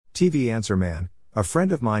TV Answer Man, a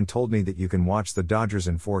friend of mine told me that you can watch the Dodgers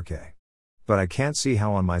in 4K. But I can't see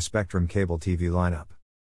how on my Spectrum cable TV lineup.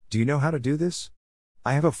 Do you know how to do this?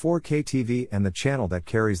 I have a 4K TV and the channel that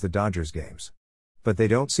carries the Dodgers games. But they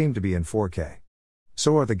don't seem to be in 4K.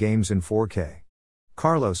 So are the games in 4K?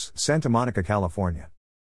 Carlos, Santa Monica, California.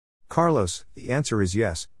 Carlos, the answer is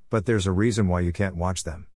yes, but there's a reason why you can't watch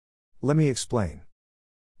them. Let me explain.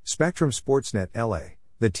 Spectrum Sportsnet LA,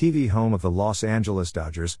 the TV home of the Los Angeles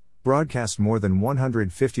Dodgers, broadcasts more than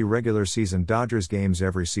 150 regular season Dodgers games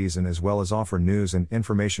every season, as well as offer news and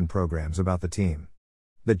information programs about the team.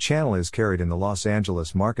 The channel is carried in the Los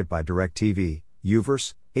Angeles market by DirecTV,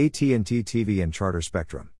 Uverse, AT&T TV and Charter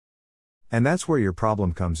Spectrum. And that's where your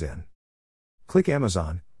problem comes in. Click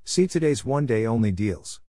Amazon, see today's one-day only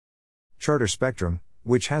deals. Charter Spectrum,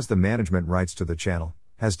 which has the management rights to the channel,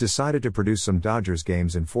 has decided to produce some Dodgers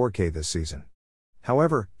games in 4K this season.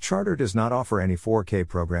 However, Charter does not offer any 4K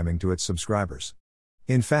programming to its subscribers.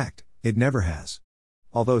 In fact, it never has.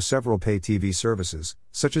 Although several pay TV services,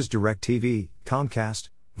 such as DirecTV, Comcast,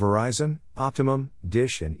 Verizon, Optimum,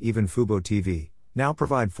 Dish and even Fubo TV, now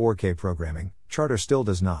provide 4K programming, Charter still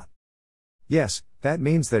does not. Yes, that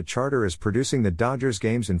means that Charter is producing the Dodgers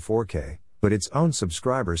games in 4K, but its own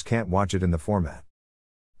subscribers can't watch it in the format.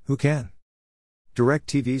 Who can?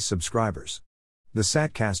 DirecTV subscribers. The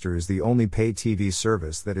Satcaster is the only pay TV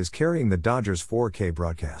service that is carrying the Dodgers 4K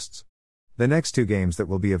broadcasts. The next two games that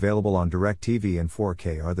will be available on DirecTV in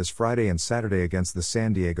 4K are this Friday and Saturday against the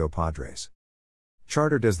San Diego Padres.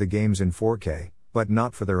 Charter does the games in 4K, but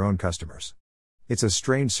not for their own customers. It's a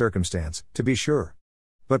strange circumstance, to be sure.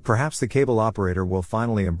 But perhaps the cable operator will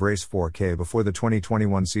finally embrace 4K before the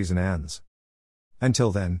 2021 season ends.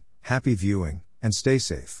 Until then, happy viewing, and stay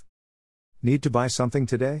safe. Need to buy something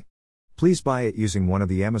today? Please buy it using one of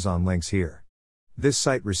the Amazon links here. This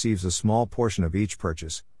site receives a small portion of each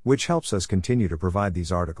purchase, which helps us continue to provide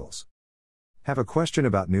these articles. Have a question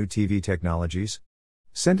about new TV technologies?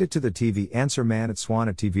 Send it to the TV Answer Man at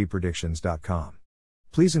swan@tvpredictions.com.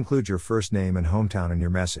 Please include your first name and hometown in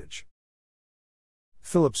your message.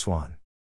 Philip Swan.